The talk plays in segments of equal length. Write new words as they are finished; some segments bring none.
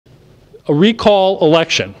A recall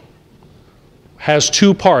election has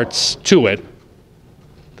two parts to it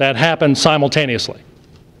that happen simultaneously.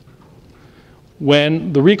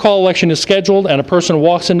 When the recall election is scheduled and a person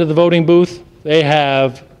walks into the voting booth, they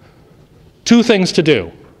have two things to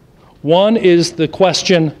do. One is the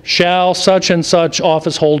question, shall such and such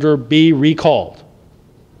office holder be recalled?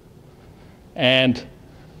 And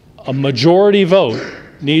a majority vote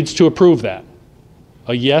needs to approve that.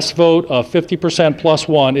 A yes vote of 50% plus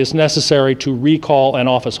one is necessary to recall an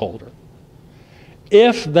office holder.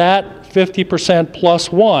 If that 50%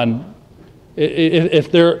 plus one,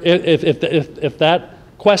 if that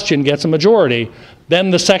question gets a majority, then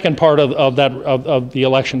the second part of the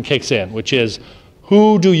election kicks in, which is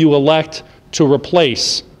who do you elect to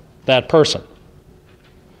replace that person?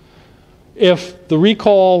 If the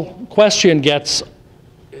recall question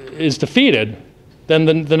is defeated, then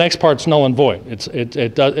the next part's null and void.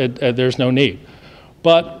 There's no need.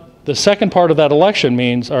 But the second part of that election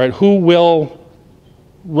means, all right, who will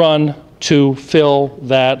run to fill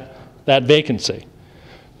that vacancy?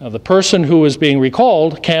 Now, the person who is being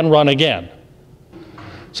recalled can run again.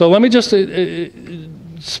 So let me just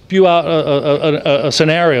spew out a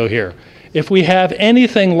scenario here. If we have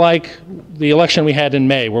anything like the election we had in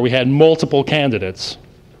May, where we had multiple candidates,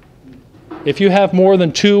 if you have more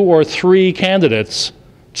than 2 or 3 candidates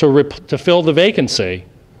to fill the vacancy,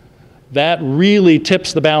 that really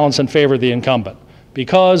tips the balance in favor of the incumbent,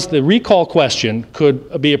 because the recall question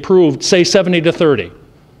could be approved, say 70 to 30.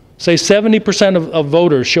 Say 70% of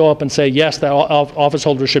voters show up and say, yes, that office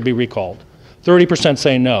holder should be recalled. 30%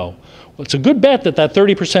 say no. Well, it's a good bet that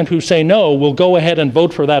 30% who say no will go ahead and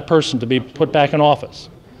vote for that person to be put back in office.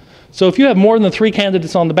 So if you have more than 3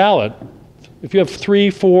 candidates on the ballot, if you have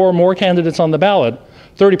 3, 4 more candidates on the ballot,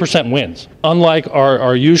 30% wins. Unlike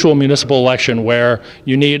our usual municipal election where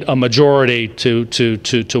you need a majority to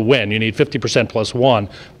win, you need 50% plus 1.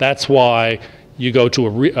 That's why you go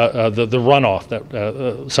to the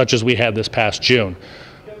runoff, such as we had this past June.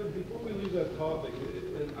 Kevin, before we leave that topic,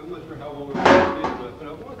 and I'm not sure how long we're going to be into it, but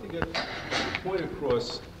I wanted to get a point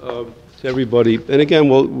across to everybody. And again,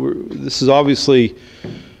 this is obviously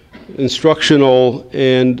instructional,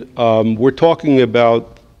 and we're talking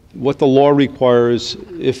about what the law requires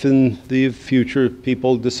if in the future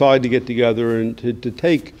people decide to get together and to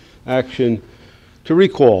take action to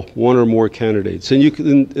recall one or more candidates.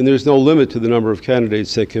 And there's no limit to the number of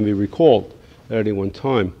candidates that can be recalled at any one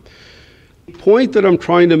time. The point that I'm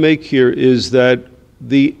trying to make here is that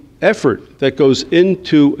the effort that goes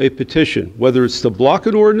into a petition, whether it's to block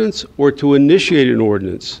an ordinance or to initiate an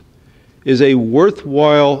ordinance, is a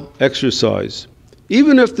worthwhile exercise,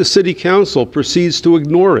 even if the city council proceeds to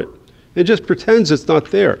ignore it and just pretends it's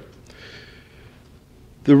not there.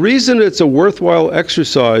 The reason it's a worthwhile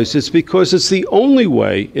exercise is because it's the only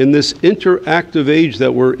way in this interactive age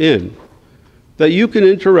that we're in that you can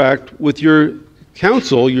interact with your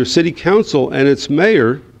council, your city council and its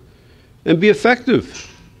mayor, and be effective.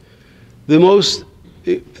 The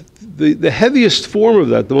heaviest form of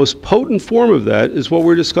that, the most potent form of that, is what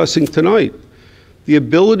we're discussing tonight. The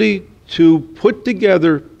ability to put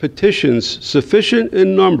together petitions sufficient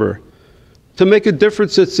in number to make a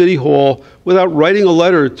difference at City Hall without writing a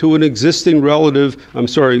letter to an existing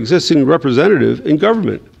representative in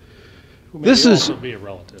government. This is also be a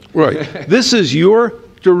relative. Right. This is your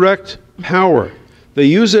direct power. They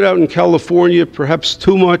use it out in California, perhaps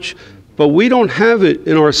too much, but we don't have it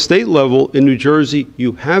in our state level in New Jersey.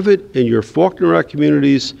 You have it in your Faulkner Act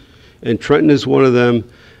communities, and Trenton is one of them,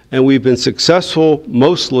 and we've been successful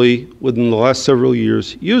mostly within the last several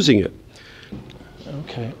years using it.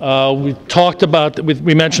 Okay. We talked about,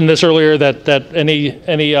 we mentioned this earlier, that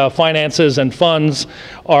any finances and funds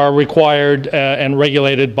are required and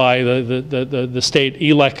regulated by the state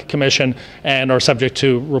ELEC commission and are subject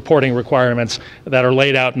to reporting requirements that are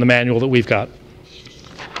laid out in the manual that we've got.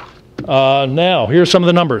 Now, here's some of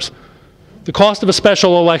the numbers. The cost of a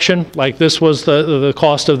special election, like this was the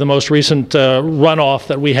cost of the most recent runoff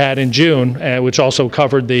that we had in June, which also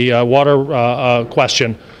covered the water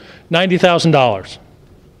question, $90,000.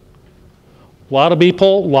 A lot of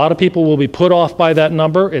people will be put off by that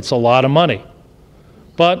number. It's a lot of money.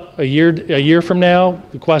 But a year from now,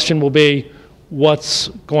 the question will be, what's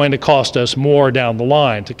going to cost us more down the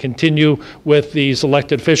line to continue with these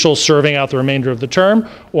elected officials serving out the remainder of the term,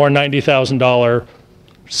 or $90,000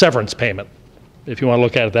 severance payment, if you want to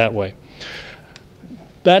look at it that way.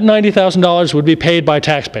 That $90,000 would be paid by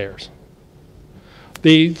taxpayers.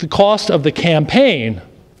 The cost of the campaign,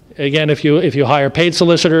 again, if you hire paid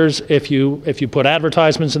solicitors, if you put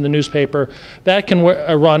advertisements in the newspaper, that can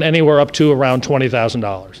run anywhere up to around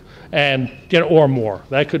 $20,000. and or more.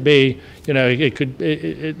 That could be,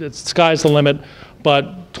 it's sky's the limit,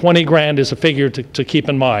 but 20 grand is a figure to keep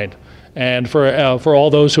in mind. And for all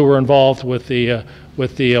those who were involved with the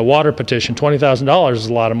water petition, $20,000 is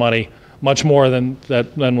a lot of money, much more than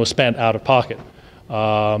was spent out of pocket.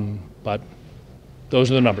 But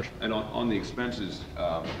those are the numbers. And on the expenses,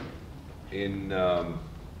 in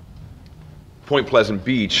Point Pleasant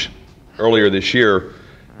Beach, earlier this year,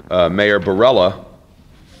 Mayor Barella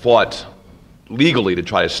fought legally to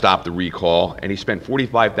try to stop the recall, and he spent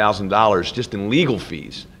 $45,000 just in legal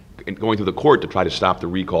fees going through the court to try to stop the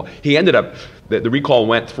recall. He ended up, the recall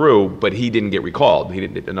went through, but he didn't get recalled.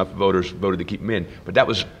 Enough voters voted to keep him in. But that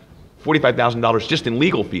was $45,000 just in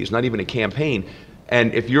legal fees, not even a campaign.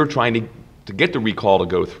 And if you're trying to get the recall to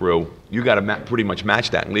go through, you got to pretty much match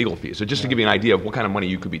that in legal fees. So just to give you an idea of what kind of money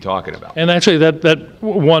you could be talking about. And actually, that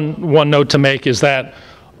one note to make is that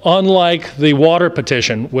unlike the water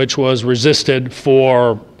petition, which was resisted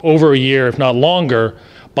for over a year, if not longer,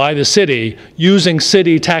 by the city, using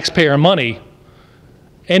city taxpayer money,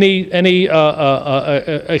 any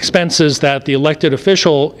expenses that the elected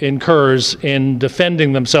official incurs in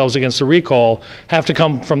defending themselves against a recall have to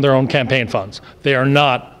come from their own campaign funds. They are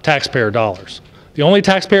not taxpayer dollars. The only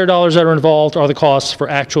taxpayer dollars that are involved are the costs for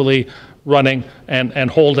actually running and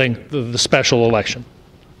holding the special election.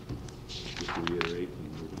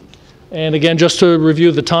 And again, just to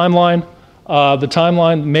review the timeline,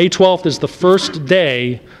 May 12th is the first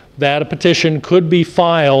day that a petition could be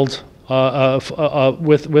filed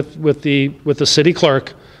with the city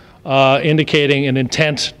clerk, indicating an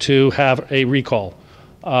intent to have a recall.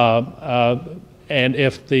 And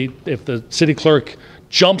if the city clerk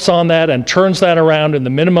jumps on that and turns that around in the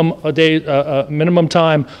minimum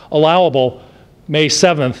time allowable, May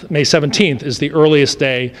 17th is the earliest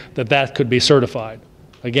day that could be certified.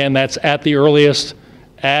 Again, that's at the earliest.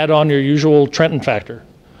 Add on your usual Trenton factor.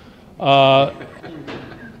 After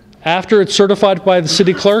it's certified by the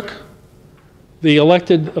city clerk, the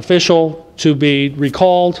elected official to be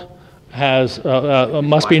recalled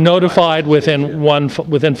must be notified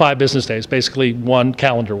within 5 business days, basically 1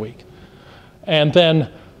 calendar week. And then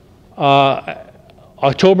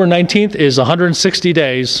October 19th is 160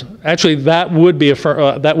 days. Actually, that would be a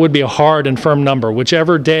hard and firm number.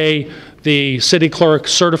 Whichever day the city clerk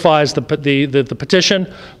certifies the petition,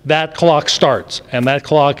 that clock starts, and that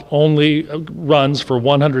clock only runs for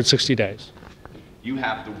 160 days. You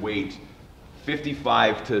have to wait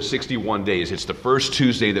 55 to 61 days. It's the first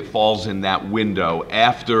Tuesday that falls in that window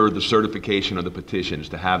after the certification of the petitions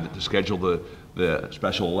to schedule the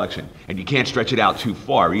special election, and you can't stretch it out too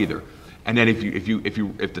far either. And then if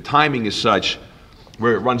the timing is such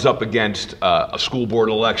where it runs up against a school board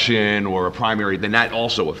election or a primary, then that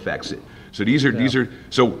also affects it. So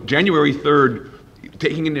so January 3rd,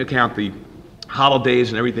 taking into account the holidays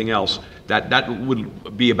and everything else, that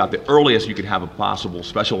would be about the earliest you could have a possible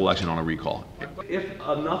special election on a recall. If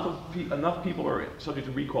enough people are subject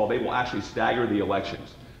to recall, they will actually stagger the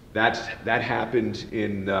elections. That happened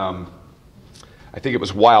in I think it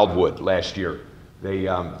was Wildwood last year. They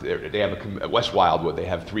have West Wildwood. They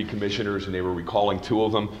have 3 commissioners, and they were recalling 2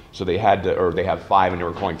 of them. So they had to, or they have 5, and they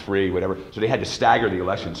were calling 3, whatever. So they had to stagger the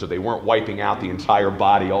election, so they weren't wiping out the entire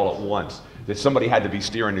body all at once. That somebody had to be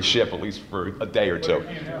steering the ship at least for a day or 2.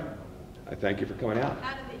 I thank you for coming out.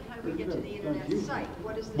 How do we get to the internet site?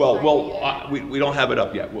 What is the site? We don't have it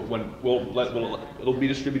up yet. It'll be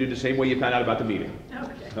distributed the same way you found out about the meeting.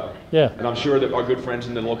 Okay. Yeah. And I'm sure that our good friends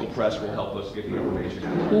in the local press will help us get the information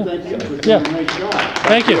out. Thank you for doing a great job.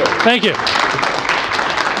 Thank you.